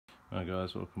Hi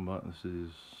guys, welcome back. This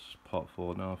is part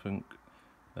 4 now, I think.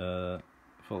 Thought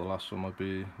the last one might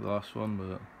be the last one,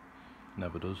 but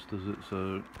never does it?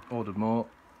 So, ordered more.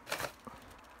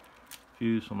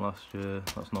 Fuse from last year,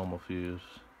 that's normal fuse.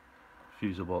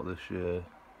 Fuse I bought this year,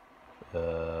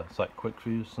 it's like quick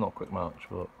fuse, it's not quick match,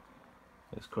 but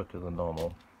it's quicker than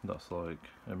normal. That's like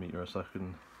a meter a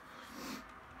second.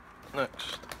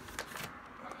 Next,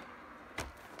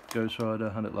 Ghost Rider,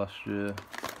 had it last year.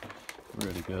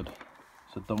 Really good.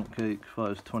 It's a dump cake,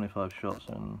 fires 25 shots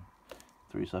in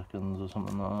 3 seconds or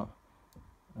something like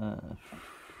that.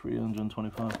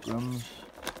 325 grams.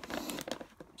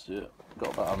 So yeah,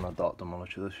 got that on the Dark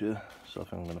Demolisher this year, so I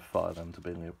think I'm going to fire them to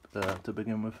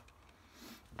begin with.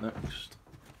 Next,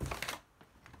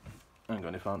 I ain't got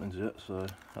any fountains yet, so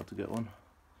I had to get one.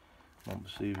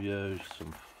 Montecivio,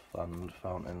 some fanned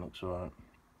fountain, looks alright.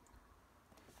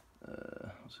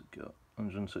 What's it got?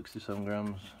 167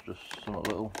 grams, just somewhat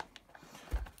little.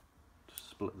 Just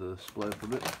split the display up a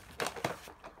bit.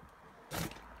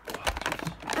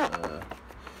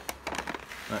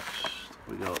 Next,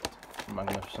 we got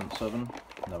Magnificent 7.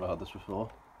 Never had this before.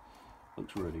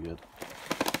 Looks really good.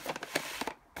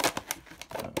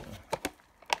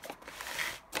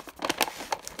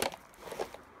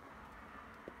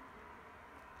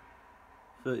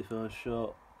 35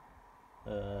 shot.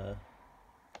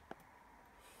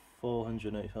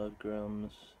 485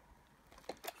 grams.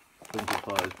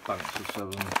 25 banks of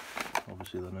 7,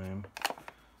 obviously the name.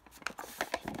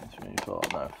 3, 4,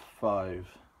 no, 5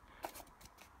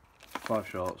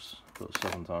 shots, but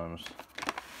 7 times.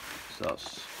 So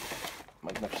that's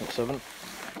Magnificent 7.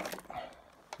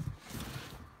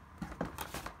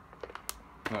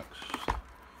 Next,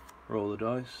 roll the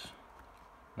dice.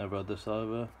 Never had this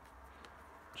either.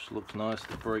 Just looks nice.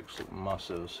 The breaks look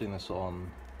massive. I've seen this on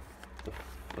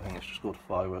I think it's just called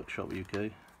Fireworks Shop UK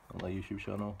on their YouTube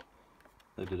channel.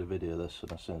 They did a video of this,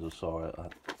 and as soon as I saw it, I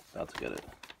had to get it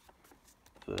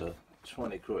for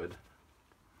 20 quid.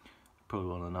 Probably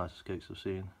one of the nicest cakes I've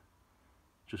seen.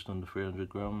 Just under 300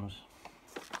 grams.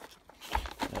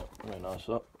 Yeah, very nice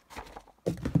that.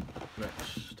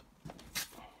 Next,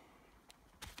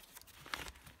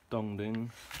 Dong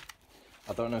Ding.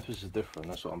 I don't know if this is different,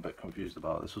 that's what I'm a bit confused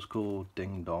about. This was called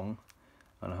Ding Dong,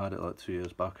 and I had it like 2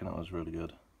 years back and it was really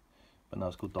good. But now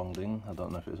it's called Dong Ding. I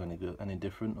don't know if it's any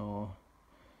different, or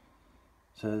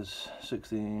it says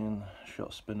 16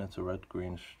 shot spinner to red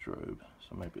green strobe,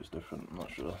 so maybe it's different, I'm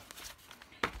not sure.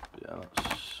 But yeah,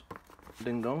 that's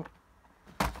Ding Dong.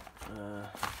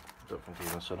 Don't think I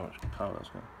even said how much power that's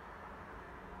got.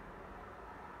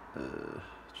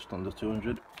 Just under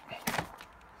 200.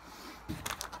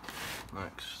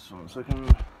 Next, 1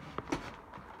 second.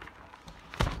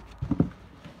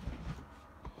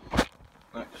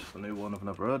 Next, the new one I've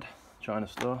never had, China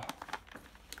Star.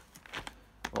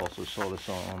 Also saw this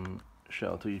on,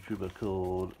 shout out to a YouTuber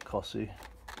called Cossie,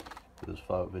 who does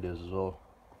firework videos as well.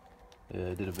 Yeah,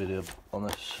 he did a video on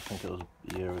this, I think it was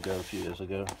a few years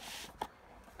ago,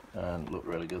 and it looked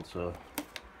really good. So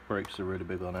brakes are really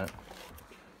big on it,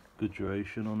 good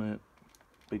duration on it,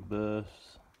 big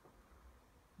burst,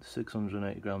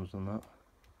 680 grams on that,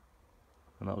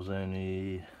 and that was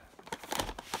only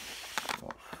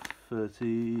what,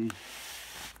 38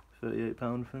 £38,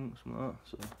 I think, something like that.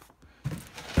 So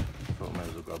I thought I may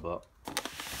as well grab that.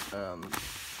 And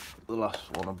the last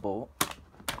one I bought,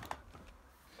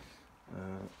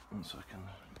 1 second,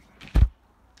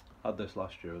 had this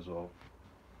last year as well.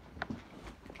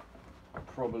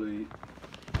 Probably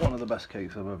one of the best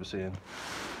cakes I've ever seen.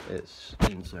 It's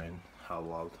insane how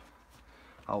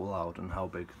loud and how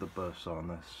big the bursts are on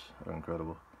this are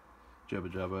incredible. Jabba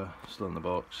Jabba, still in the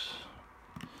box.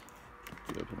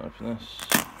 Open this.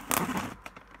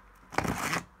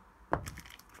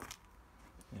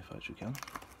 If I actually can.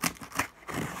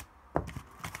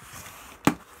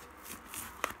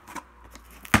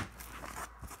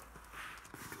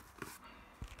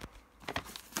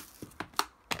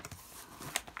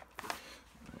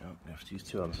 Yeah, I have to use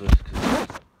 2 hands for this because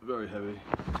it's very heavy.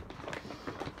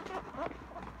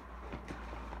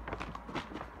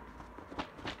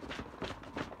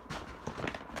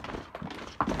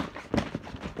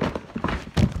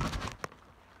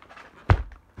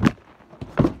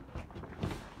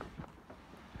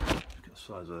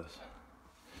 Size of this,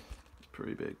 it's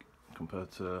pretty big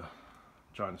compared to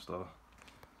China Star,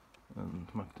 and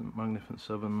Magnificent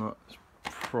 7, that's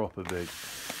proper big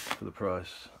for the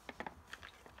price.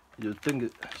 You'd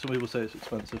think some people say it's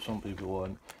expensive, some people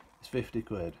won't. It's 50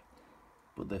 quid,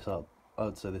 but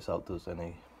I'd say this outdoes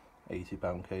any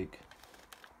 £80 cake.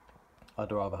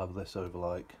 I'd rather have this over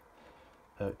like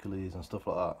Hercules and stuff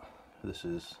like that. This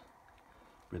is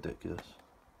ridiculous.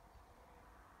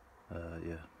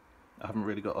 Yeah, I haven't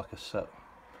really got like a set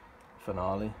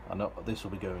finale. I know this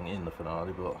will be going in the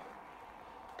finale, but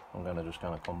I'm going to just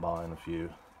kind of combine a few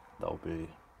that'll be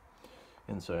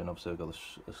insane. Obviously I've got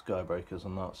the sky breakers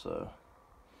and that, so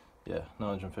yeah,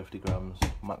 950 grams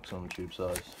maximum tube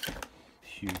size,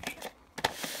 huge.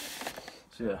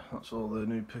 So yeah, that's all the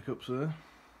new pickups there.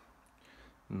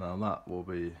 Now that will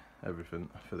be everything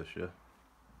for this year.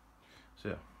 So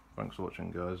yeah, thanks for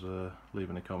watching guys, leave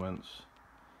any comments,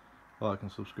 like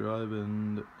and subscribe,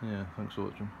 and yeah, thanks for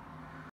watching.